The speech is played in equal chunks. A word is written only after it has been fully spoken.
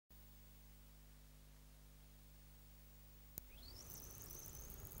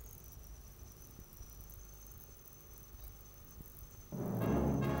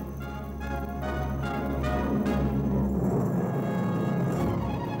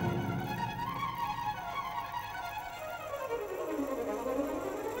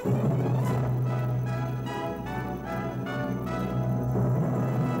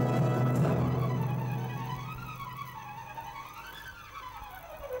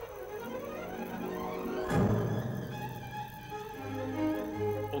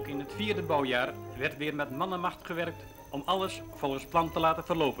4e bouwjaar werd weer met mannenmacht gewerkt om alles volgens plan te laten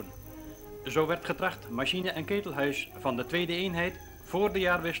verlopen. Zo werd getracht machine- en ketelhuis van de tweede eenheid voor de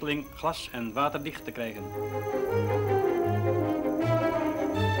jaarwisseling glas- en waterdicht te krijgen.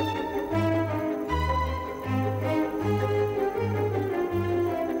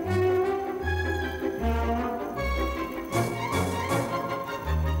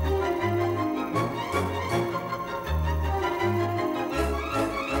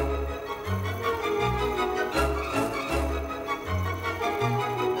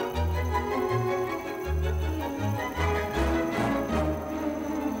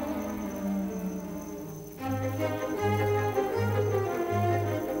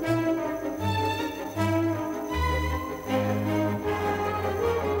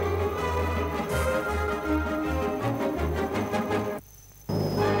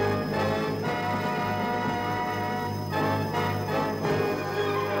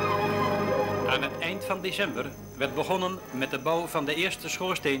 Aan het eind van december werd begonnen met de bouw van de eerste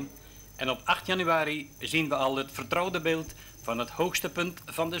schoorsteen en op 8 januari zien we al het vertrouwde beeld van het hoogste punt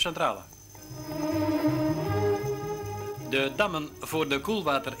van de centrale. De dammen voor de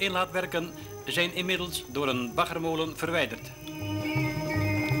koelwaterinlaatwerken zijn inmiddels door een baggermolen verwijderd.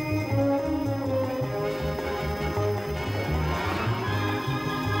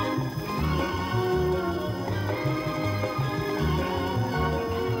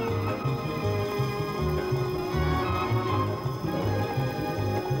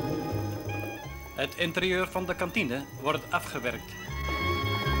 Het interieur van de kantine wordt afgewerkt.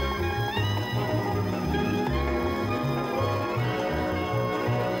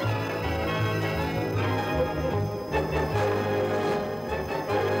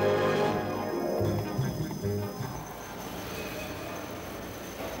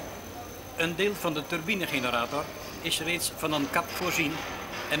 Een deel van de turbinegenerator is reeds van een kap voorzien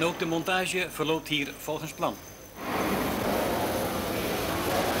en ook de montage verloopt hier volgens plan.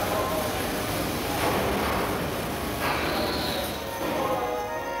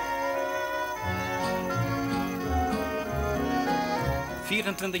 Op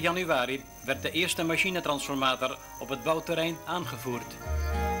 24 januari werd de eerste machinetransformator op het bouwterrein aangevoerd.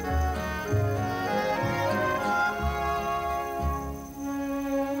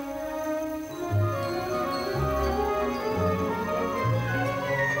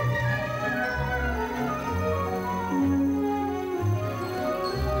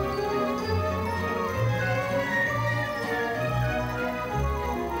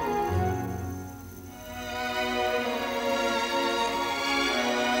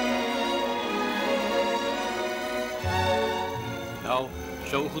 Nou,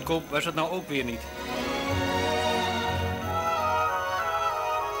 zo goedkoop was het nou ook weer niet.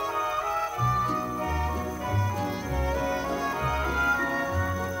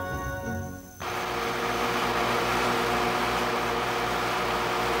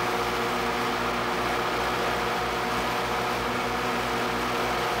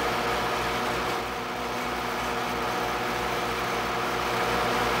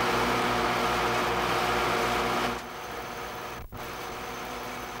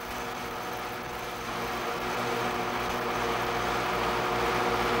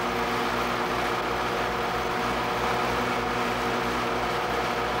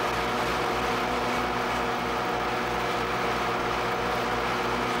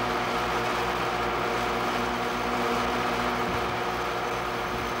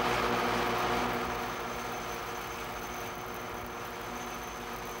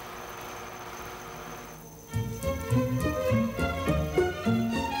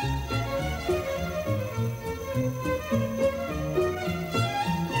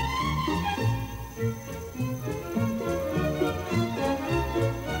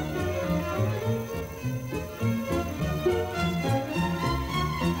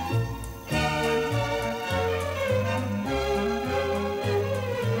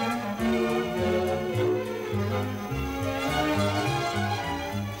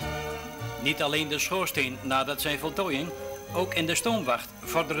 Niet alleen de schoorsteen nadat zijn voltooiing, ook in de stoomwacht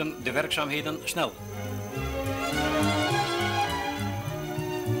vorderen de werkzaamheden snel.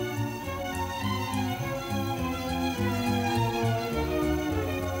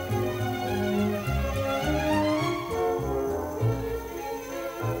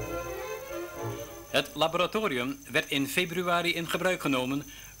 Het laboratorium werd in februari in gebruik genomen,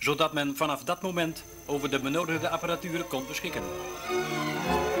 zodat men vanaf dat moment over de benodigde apparatuur kon beschikken.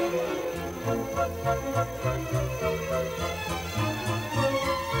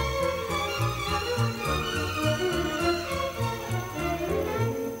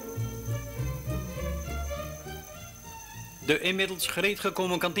 De inmiddels gereed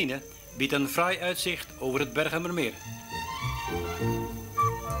gekomen kantine biedt een fraai uitzicht over het Berghemermeer.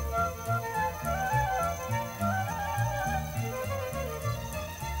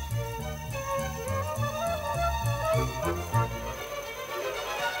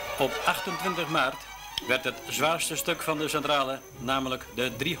 Op 28 maart werd het zwaarste stuk van de centrale, namelijk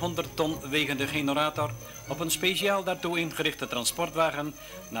de 300 ton wegende generator, op een speciaal daartoe ingerichte transportwagen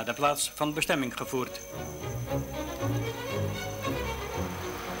naar de plaats van bestemming gevoerd.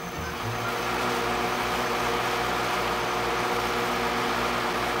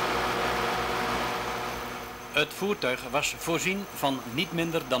 Het voertuig was voorzien van niet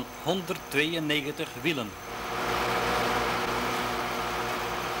minder dan 192 wielen.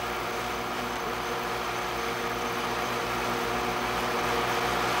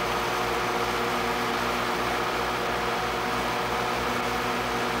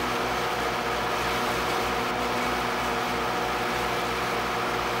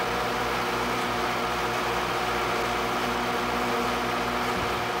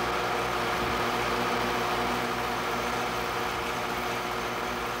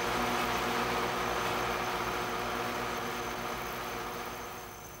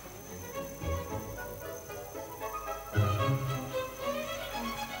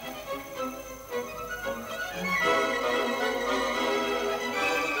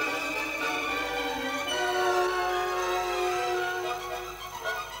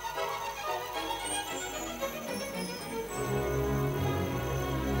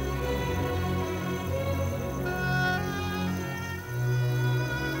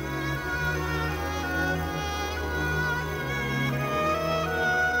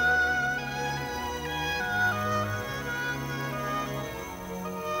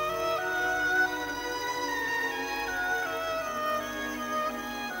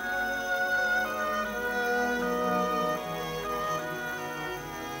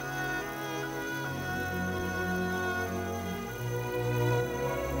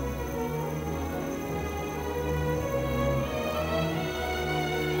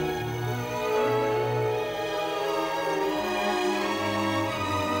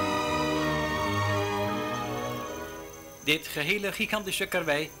 Dit gehele gigantische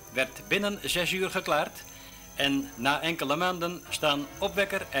karwei werd binnen 6 uur geklaard en na enkele maanden staan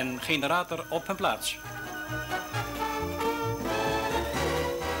opwekker en generator op hun plaats.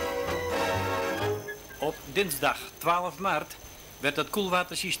 Op dinsdag 12 maart werd het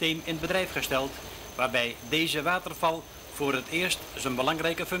koelwatersysteem in bedrijf gesteld, waarbij deze waterval voor het eerst zijn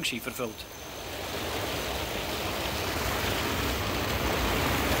belangrijke functie vervult.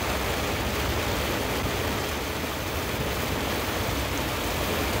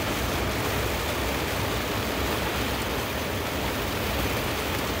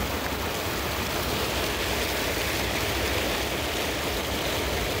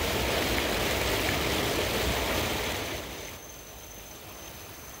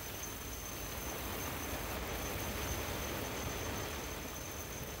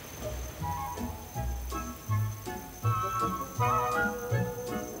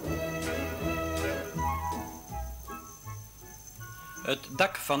 Het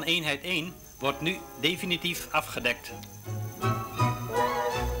dak van eenheid 1 wordt nu definitief afgedekt.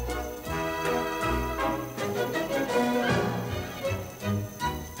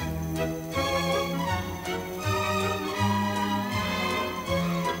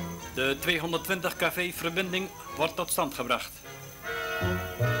 De 220 kV verbinding wordt tot stand gebracht.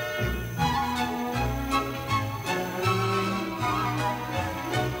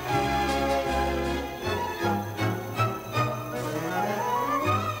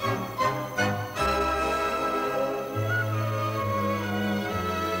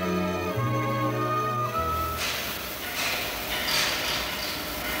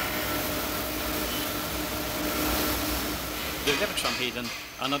 De werkzaamheden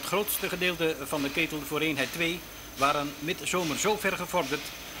aan het grootste gedeelte van de ketel voor eenheid 2 waren midzomer zo ver gevorderd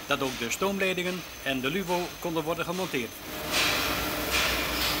dat ook de stoomleidingen en de luwo konden worden gemonteerd.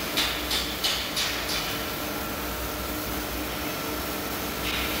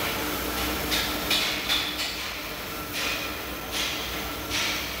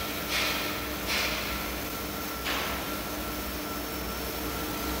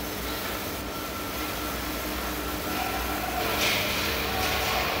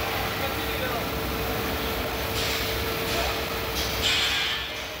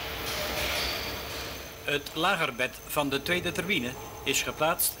 Het lagerbed van de tweede turbine is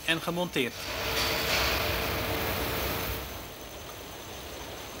geplaatst en gemonteerd.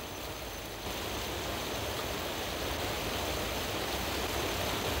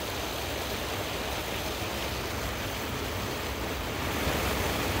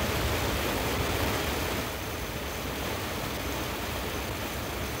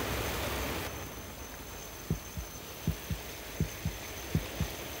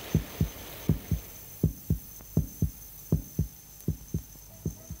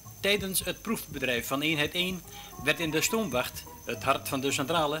 Tijdens het proefbedrijf van eenheid 1 werd in de stoomwacht, het hart van de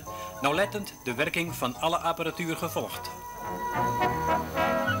centrale, nauwlettend de werking van alle apparatuur gevolgd.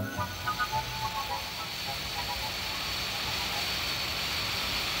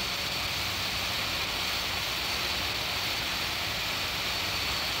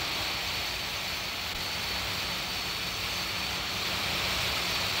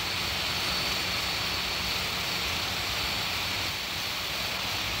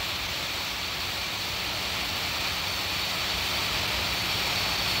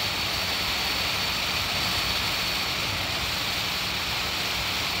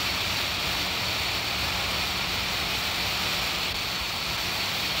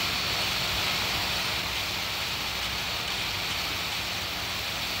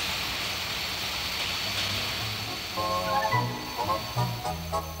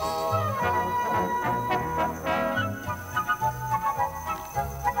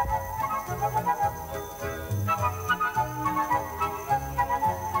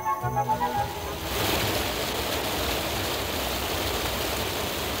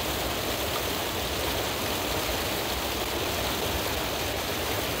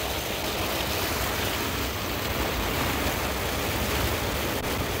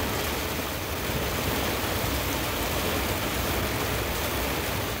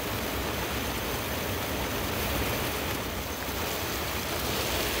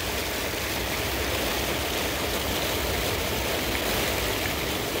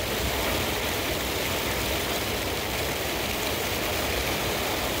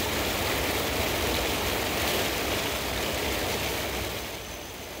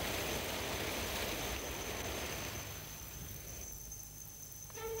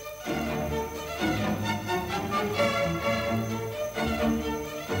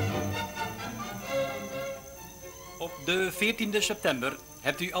 De 14e september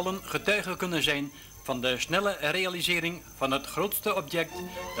hebt u allen getuige kunnen zijn van de snelle realisering van het grootste object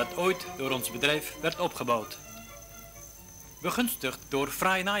dat ooit door ons bedrijf werd opgebouwd. Begunstigd door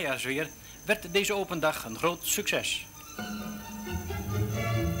fraai najaarsweer werd deze open dag een groot succes.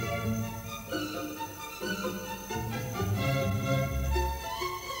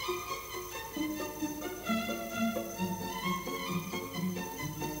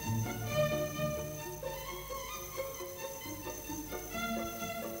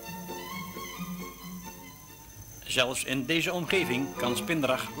 Zelfs in deze omgeving kan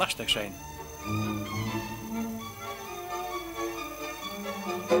spindrag lastig zijn.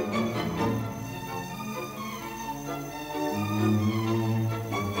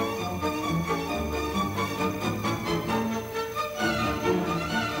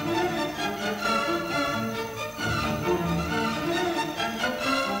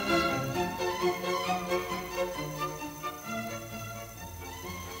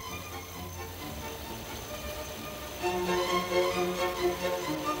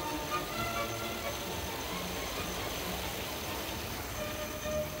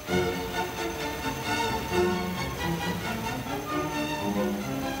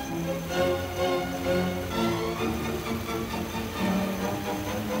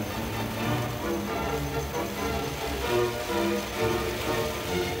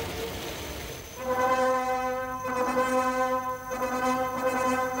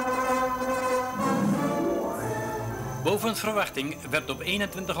 Boven verwachting werd op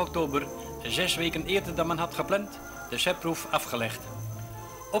 21 oktober, 6 weken eerder dan men had gepland, de setproef afgelegd.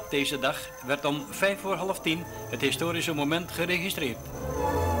 Op deze dag werd om 9:55 het historische moment geregistreerd.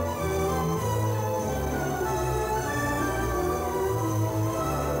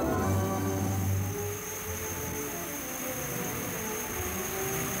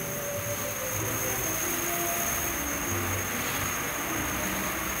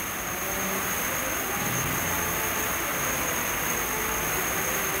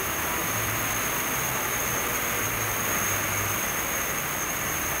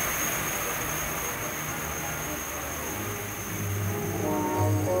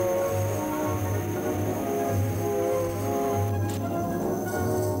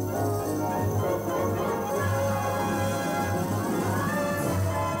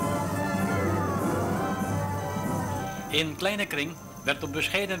 In kleine kring werd op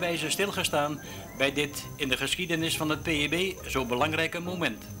bescheiden wijze stilgestaan bij dit in de geschiedenis van het PEB zo belangrijke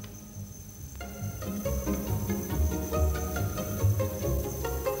moment.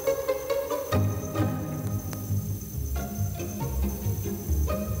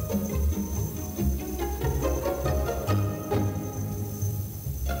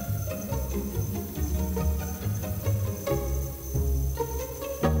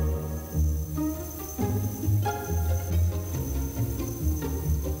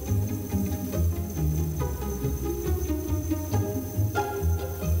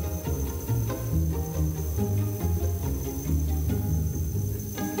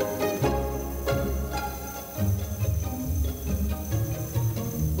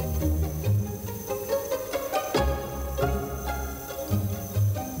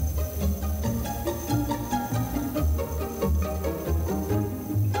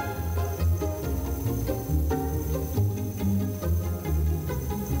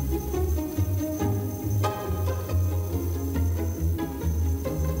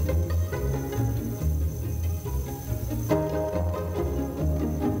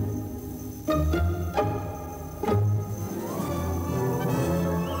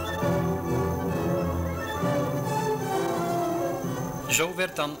 Zo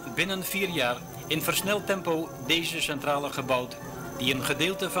werd dan binnen 4 jaar in versneld tempo deze centrale gebouwd, die een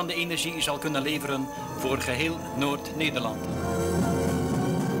gedeelte van de energie zal kunnen leveren voor geheel Noord-Nederland.